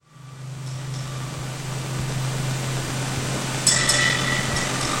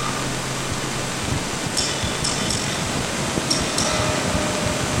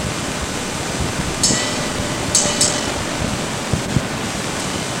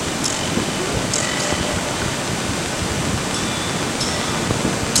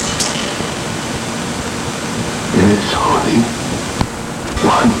honey.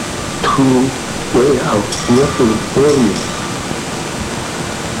 1, 2, way out, nothing for me.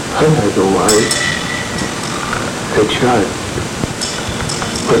 I had a wife, a child,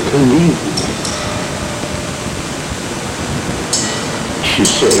 but they leave me. She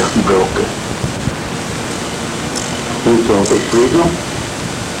say I'm broken. With all the freedom,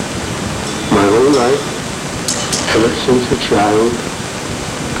 my whole life, ever since a child,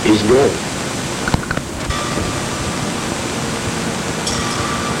 is dead.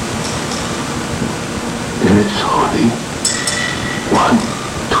 And it's honey. 1,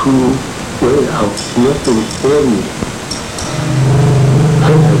 2, way out, nothing for me. I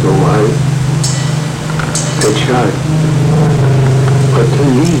had a wife, a child, but they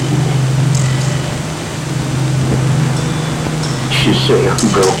leave me. She say I'm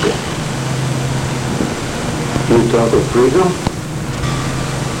broken. With all the freedom,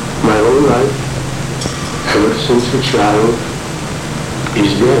 my whole life, ever since a child,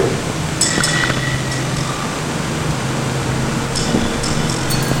 is dead.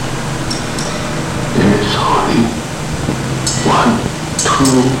 And it's honey. 1,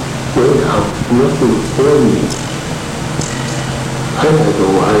 2, way out, nothing for me. I had a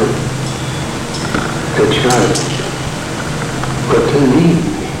wife, a child, but they leave me.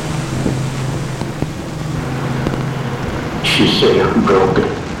 She say I'm broken.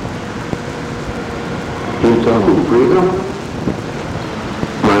 You talk of freedom?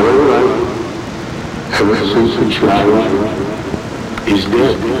 My whole life, ever since a child, is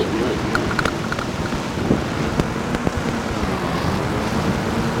dead.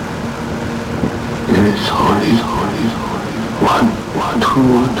 And it's honey, 1, 2,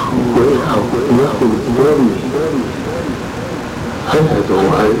 way out, nothing for me. I had a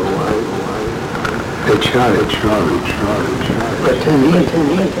wife, a child, but they leave me.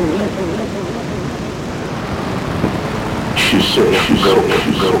 She say I'm broken.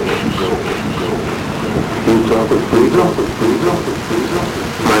 You talk of freedom?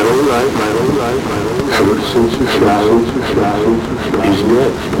 My whole life, ever since a child, is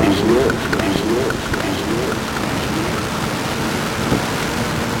dead.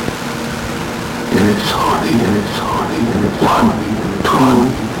 And it's honey, 1, 2,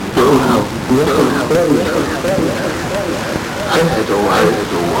 go out, nothing for me. I had a wife,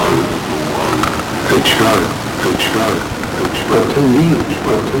 a child, but they leave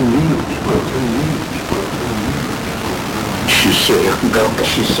me. She say I'm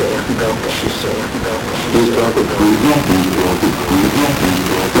broken. You talk of freedom?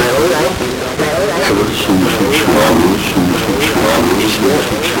 My whole life, ever since a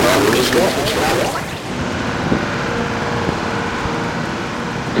child, is dead.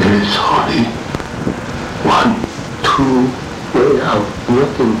 And it's honey. 1, 2, way out,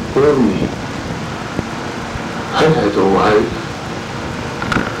 nothing for me. I had a wife,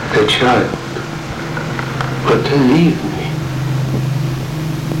 a child, but they leave me.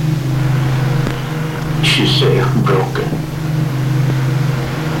 She say I'm broken.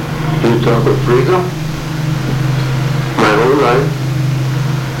 You talk of freedom? My whole life,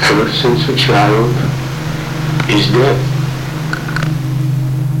 ever since a child, is dead.